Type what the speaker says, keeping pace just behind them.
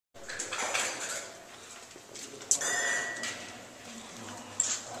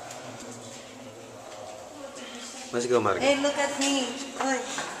Let's go, Margaret. Hey, look at me.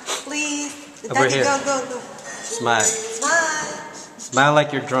 Please. Over Daddy, here. go. Smile. Smile. Smile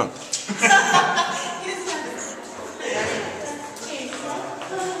like you're drunk.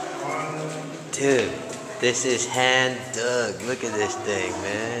 Dude, this is hand dug. Look at this thing,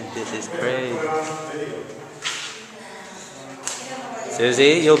 man. This is crazy.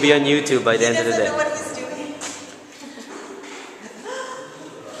 Susie, you'll be on YouTube by the end of the day. He doesn't know what he's doing.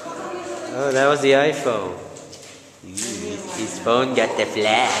 Oh, that was the iPhone. His phone got the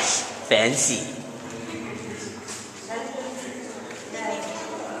flash. Fancy.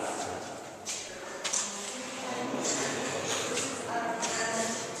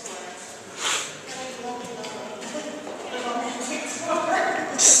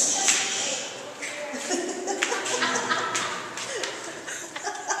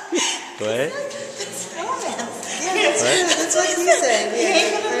 What? That's what he said.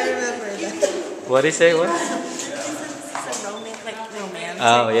 Yeah, I remember that. What did he say? What? It's a romance, like romance.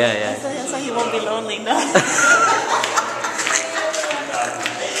 Oh, yeah. So he won't be lonely, no?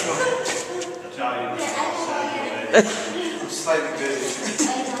 Slightly busy.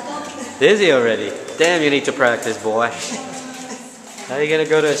 Busy already. Damn, you need to practice, boy. How are you gonna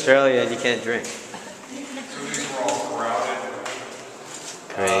go to Australia and you can't drink? We're all crowded.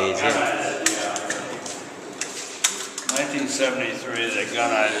 Crazy. 1973, they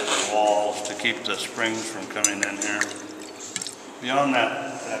gunite the walls to keep the springs from coming in here. Beyond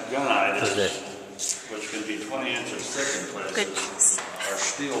that gunite What's this? which can be 20 inches thick in places, are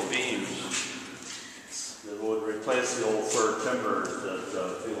steel beams that would replace the old fir timber that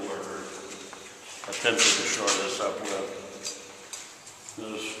field workers attempted to shore this up with.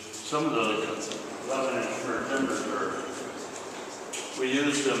 Some of the 11-inch fir timbers we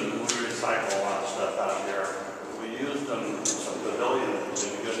used them, we recycle a lot of stuff out here. We used them in some pavilions.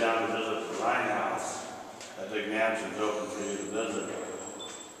 If you go down and visit the Rhine House, I think Nancy's open for you to visit.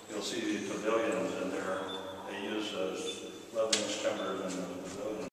 You'll see these pavilions